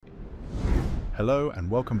Hello and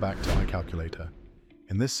welcome back to iCalculator.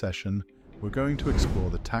 In this session, we're going to explore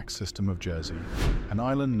the tax system of Jersey, an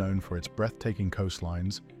island known for its breathtaking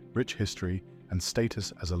coastlines, rich history, and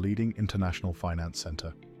status as a leading international finance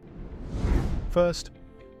center. First,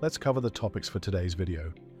 let's cover the topics for today's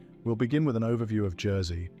video. We'll begin with an overview of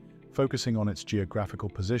Jersey, focusing on its geographical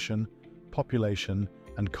position, population,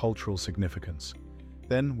 and cultural significance.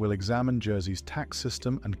 Then we'll examine Jersey's tax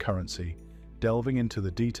system and currency, delving into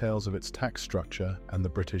the details of its tax structure and the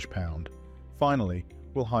British pound. Finally,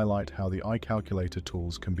 we'll highlight how the iCalculator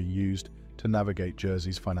tools can be used to navigate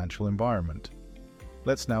Jersey's financial environment.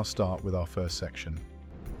 Let's now start with our first section.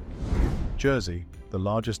 Jersey, the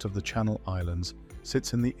largest of the Channel Islands,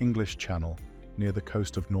 sits in the English Channel, near the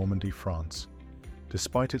coast of Normandy, France.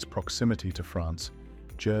 Despite its proximity to France,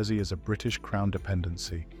 Jersey is a British Crown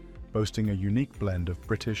Dependency, boasting a unique blend of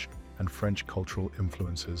British and French cultural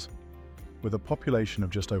influences. With a population of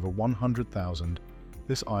just over 100,000,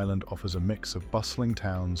 this island offers a mix of bustling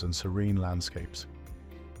towns and serene landscapes.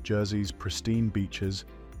 Jersey's pristine beaches,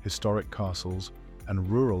 historic castles, and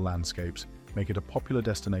rural landscapes make it a popular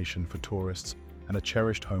destination for tourists and a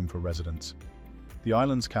cherished home for residents. The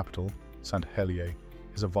island's capital, St. Helier,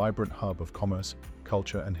 is a vibrant hub of commerce,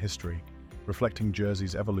 culture, and history, reflecting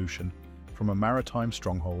Jersey's evolution from a maritime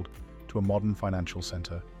stronghold to a modern financial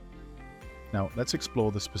center. Now, let's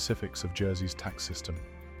explore the specifics of Jersey's tax system.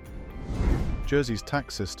 Jersey's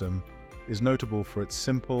tax system is notable for its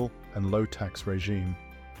simple and low tax regime,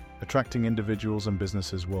 attracting individuals and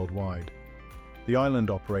businesses worldwide. The island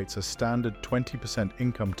operates a standard 20%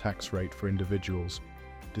 income tax rate for individuals,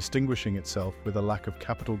 distinguishing itself with a lack of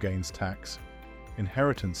capital gains tax,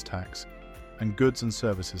 inheritance tax, and goods and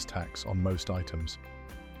services tax on most items.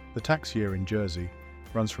 The tax year in Jersey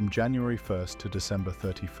runs from January 1st to December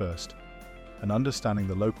 31st, and understanding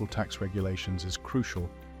the local tax regulations is crucial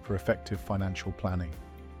for effective financial planning.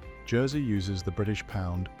 Jersey uses the British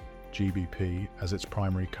pound, GBP, as its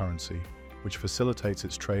primary currency, which facilitates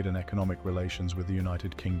its trade and economic relations with the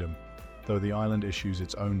United Kingdom, though the island issues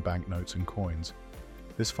its own banknotes and coins.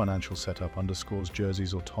 This financial setup underscores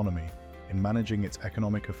Jersey's autonomy in managing its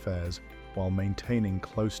economic affairs while maintaining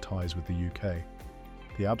close ties with the UK.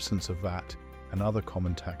 The absence of VAT and other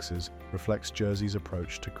common taxes reflects Jersey's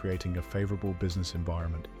approach to creating a favorable business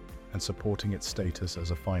environment and supporting its status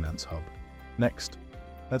as a finance hub. Next,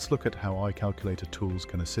 let's look at how iCalculator tools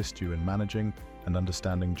can assist you in managing and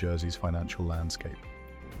understanding Jersey's financial landscape.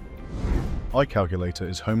 iCalculator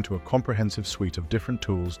is home to a comprehensive suite of different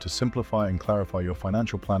tools to simplify and clarify your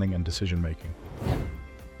financial planning and decision-making.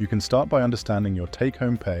 You can start by understanding your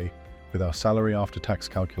take-home pay with our Salary After Tax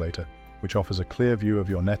Calculator, which offers a clear view of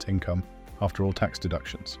your net income after all tax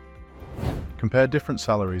deductions. Compare different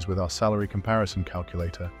salaries with our Salary Comparison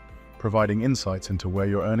Calculator, providing insights into where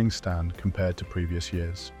your earnings stand compared to previous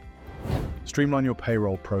years. Streamline your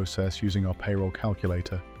payroll process using our Payroll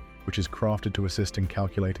Calculator, which is crafted to assist in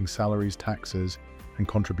calculating salaries, taxes, and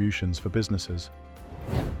contributions for businesses.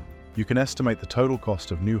 You can estimate the total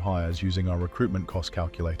cost of new hires using our Recruitment Cost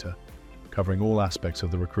Calculator, covering all aspects of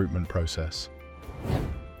the recruitment process.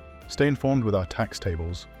 Stay informed with our tax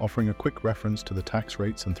tables, offering a quick reference to the tax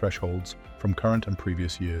rates and thresholds from current and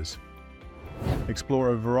previous years.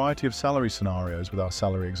 Explore a variety of salary scenarios with our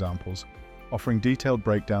salary examples, offering detailed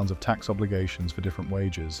breakdowns of tax obligations for different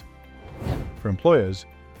wages. For employers,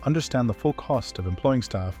 understand the full cost of employing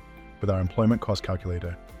staff with our Employment Cost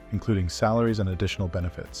Calculator, including salaries and additional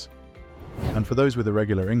benefits. And for those with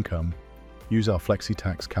irregular income, use our Flexi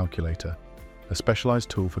Tax Calculator, a specialized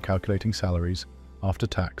tool for calculating salaries after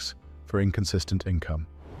tax for inconsistent income.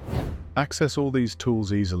 Access all these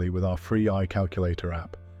tools easily with our free iCalculator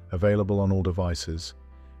app, available on all devices.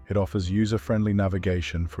 It offers user-friendly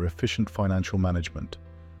navigation for efficient financial management,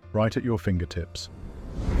 right at your fingertips.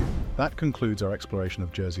 That concludes our exploration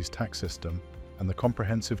of Jersey's tax system and the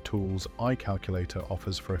comprehensive tools iCalculator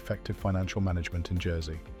offers for effective financial management in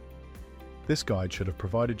Jersey. This guide should have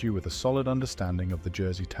provided you with a solid understanding of the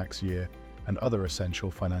Jersey tax year and other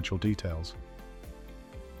essential financial details.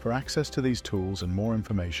 For access to these tools and more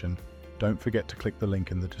information, don't forget to click the link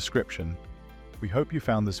in the description. We hope you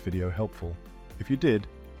found this video helpful. If you did,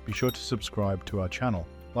 be sure to subscribe to our channel,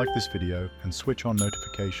 like this video, and switch on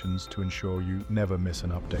notifications to ensure you never miss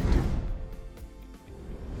an update.